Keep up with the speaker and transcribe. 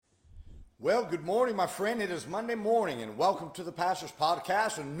Well, good morning, my friend. It is Monday morning, and welcome to the Pastor's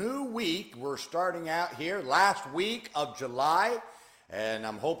Podcast. A new week. We're starting out here, last week of July, and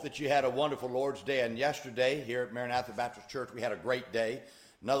I hope that you had a wonderful Lord's Day. And yesterday, here at Maranatha Baptist Church, we had a great day.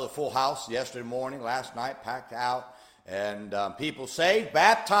 Another full house yesterday morning, last night, packed out, and people saved,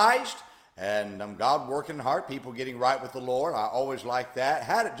 baptized, and God working hard, people getting right with the Lord. I always like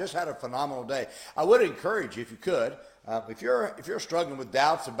that. Just had a phenomenal day. I would encourage you, if you could, if you're struggling with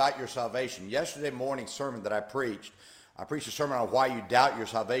doubts about your salvation, yesterday morning's sermon that I preached a sermon on why you doubt your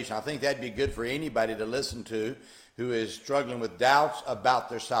salvation. I think that'd be good for anybody to listen to who is struggling with doubts about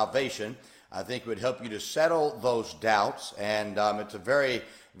their salvation. I think it would help you to settle those doubts, and it's a very,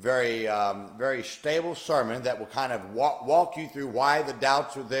 very stable sermon that will kind of walk you through why the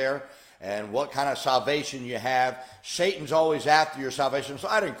doubts are there and what kind of salvation you have. Satan's always after your salvation, so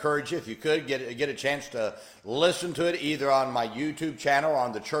I'd encourage you, if you could, get a chance to listen to it either on my YouTube channel or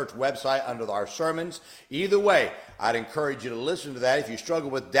on the church website under our sermons. Either way, I'd encourage you to listen to that if you struggle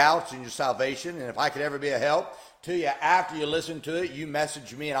with doubts in your salvation, and if I could ever be a help to you after you listen to it, you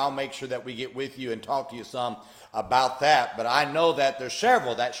message me and I'll make sure that we get with you and talk to you some about that. But I know that there's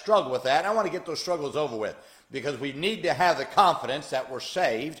several that struggle with that, and I want to get those struggles over with, because we need to have the confidence that we're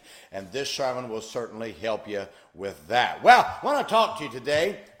saved, and this sermon will certainly help you with that. Well, I want to talk to you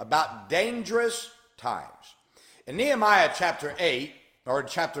today about dangerous times. In Nehemiah chapter 8, or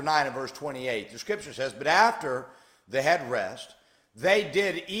chapter 9 and verse 28, the scripture says, "But after they had rest, they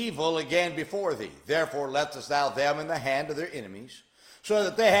did evil again before thee. Therefore lettest thou them in the hand of their enemies, so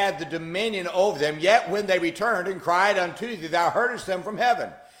that they had the dominion over them. Yet when they returned and cried unto thee, thou heardest them from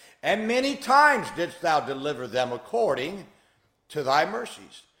heaven. And many times didst thou deliver them according to thy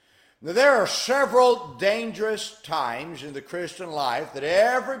mercies." Now, there are several dangerous times in the Christian life that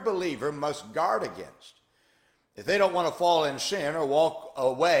every believer must guard against if they don't want to fall in sin or walk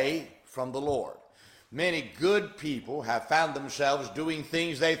away from the Lord. Many good people have found themselves doing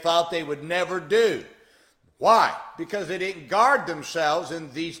things they thought they would never do. Why? Because they didn't guard themselves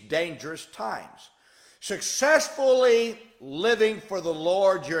in these dangerous times. Successfully living for the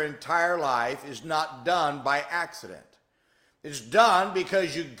Lord your entire life is not done by accident. It's done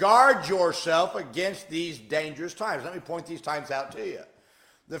because you guard yourself against these dangerous times. Let me point these times out to you.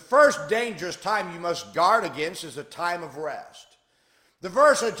 The first dangerous time you must guard against is a time of rest. The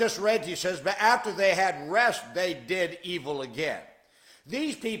verse I just read to you says, "But after they had rest, they did evil again."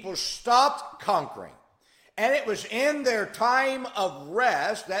 These people stopped conquering, and it was in their time of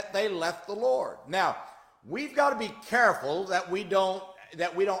rest that they left the Lord. Now, we've got to be careful that we don't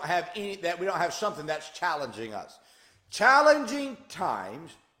have something that's challenging us. Challenging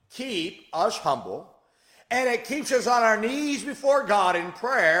times keep us humble, and it keeps us on our knees before God in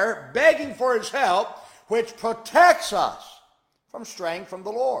prayer, begging for his help, which protects us from straying from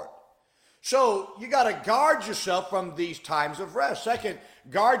the Lord. So you got to guard yourself from these times of rest. Second,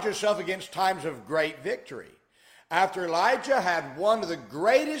 guard yourself against times of great victory. After Elijah had one of the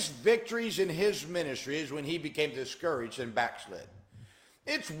greatest victories in his ministry is when he became discouraged and backslid.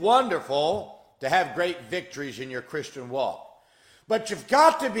 It's wonderful to have great victories in your Christian walk, but you've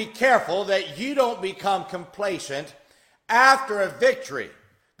got to be careful that you don't become complacent after a victory,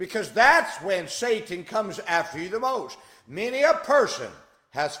 because that's when Satan comes after you the most. Many a person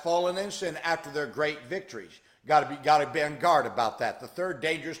has fallen in sin after their great victories. Got to be on guard about that. The third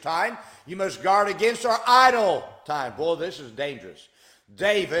dangerous time you must guard against are idle time. Boy, this is dangerous.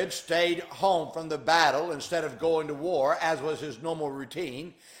 David stayed home from the battle instead of going to war, as was his normal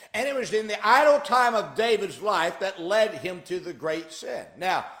routine. And it was in the idle time of David's life that led him to the great sin.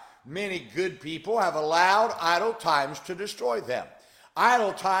 Now, many good people have allowed idle times to destroy them.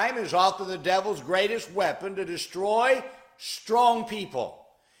 Idle time is often the devil's greatest weapon to destroy strong people.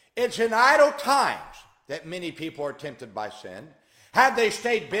 It's in idle times that many people are tempted by sin. Had they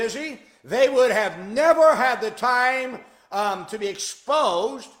stayed busy, they would have never had the time to be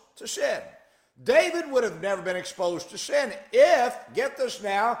exposed to sin. David would have never been exposed to sin if, get this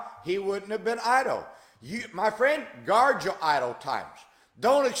now, he wouldn't have been idle. You, my friend, guard your idle times.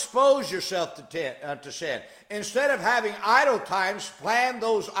 Don't expose yourself to sin. Instead of having idle times, plan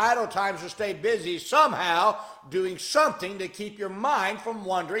those idle times to stay busy somehow doing something to keep your mind from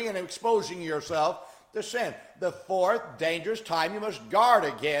wandering and exposing yourself to sin. The fourth dangerous time you must guard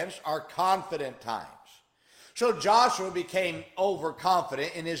against are confident times. So Joshua became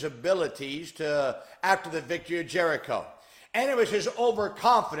overconfident in his abilities after the victory of Jericho. And it was his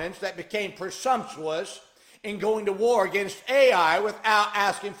overconfidence that became presumptuous in going to war against Ai without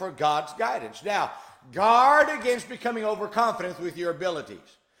asking for God's guidance. Now, guard against becoming overconfident with your abilities.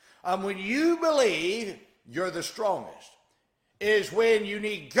 When you believe you're the strongest, is when you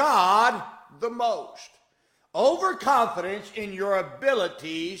need God the most. Overconfidence in your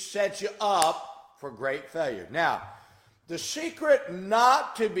abilities sets you up for great failure. Now, the secret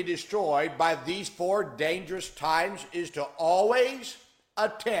not to be destroyed by these four dangerous times is to always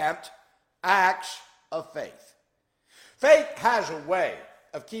attempt acts of faith. Faith has a way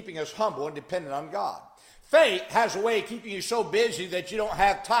of keeping us humble and dependent on God. Faith has a way of keeping you so busy that you don't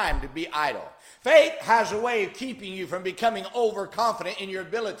have time to be idle. Faith has a way of keeping you from becoming overconfident in your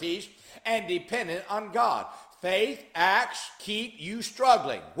abilities and dependent on God. Faith acts keep you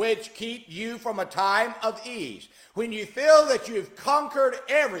struggling, which keep you from a time of ease. When you feel that you've conquered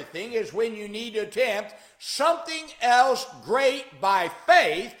everything is when you need to attempt something else great by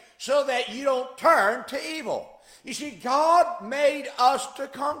faith so that you don't turn to evil. You see, God made us to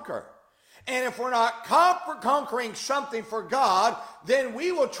conquer. And if we're not conquering something for God, then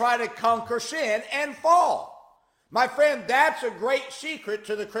we will try to conquer sin and fall. My friend, that's a great secret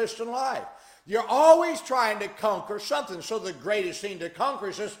to the Christian life. You're always trying to conquer something. So the greatest thing to conquer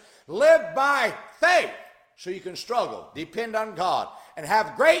is just live by faith so you can struggle, depend on God, and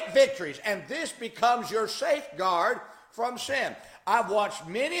have great victories. And this becomes your safeguard from sin. I've watched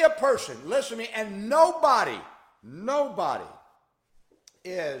many a person, listen to me, and nobody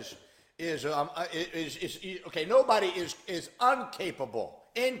is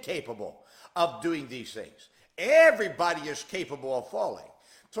incapable of doing these things. Everybody is capable of falling.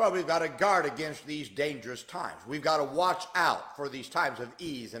 So we've got to guard against these dangerous times. We've got to watch out for these times of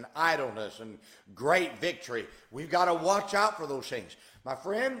ease and idleness and great victory. We've got to watch out for those things. My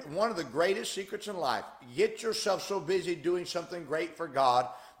friend, one of the greatest secrets in life, get yourself so busy doing something great for God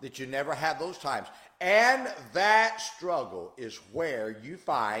that you never have those times. And that struggle is where you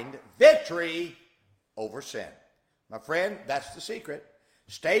find victory over sin. My friend, that's the secret.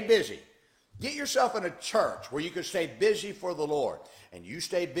 Stay busy. Get yourself in a church where you can stay busy for the Lord. And you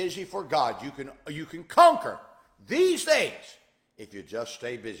stay busy for God. You can conquer these things if you just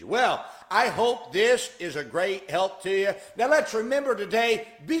stay busy. Well, I hope this is a great help to you. Now let's remember today,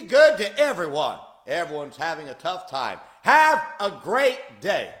 be good to everyone. Everyone's having a tough time. Have a great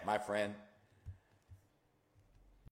day, my friend.